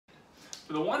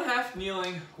For the 1/2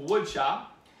 kneeling wood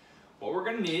chop, what we're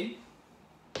gonna need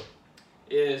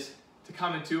is to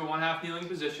come into a 1/2 kneeling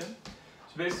position.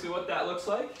 So basically what that looks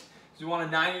like is we want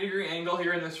a 90-degree angle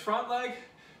here in this front leg,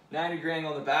 90-degree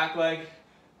angle in the back leg.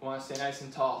 We want to stay nice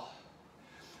and tall.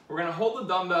 We're gonna hold the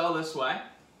dumbbell this way.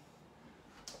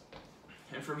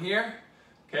 And from here,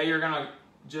 okay, you're gonna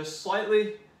just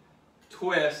slightly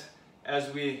twist as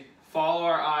we follow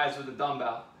our eyes with the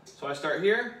dumbbell. So I start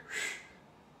here,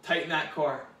 tighten that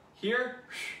core. Here,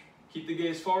 keep the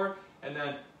gaze forward, and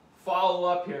then follow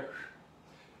up here.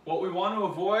 What we want to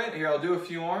avoid, here I'll do a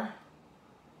few more.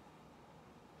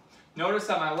 Notice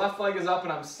that my left leg is up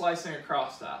and I'm slicing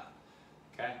across that,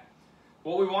 okay?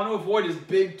 What we want to avoid is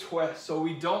big twists. So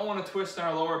we don't want to twist in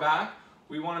our lower back.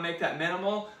 We want to make that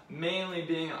minimal, mainly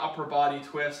being an upper body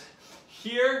twist.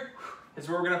 Here is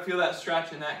where we're going to feel that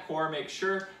stretch in that core. Make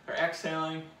sure they're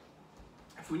exhaling.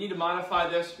 If we need to modify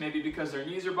this, maybe because their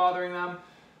knees are bothering them,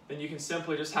 then you can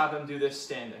simply just have them do this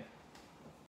standing.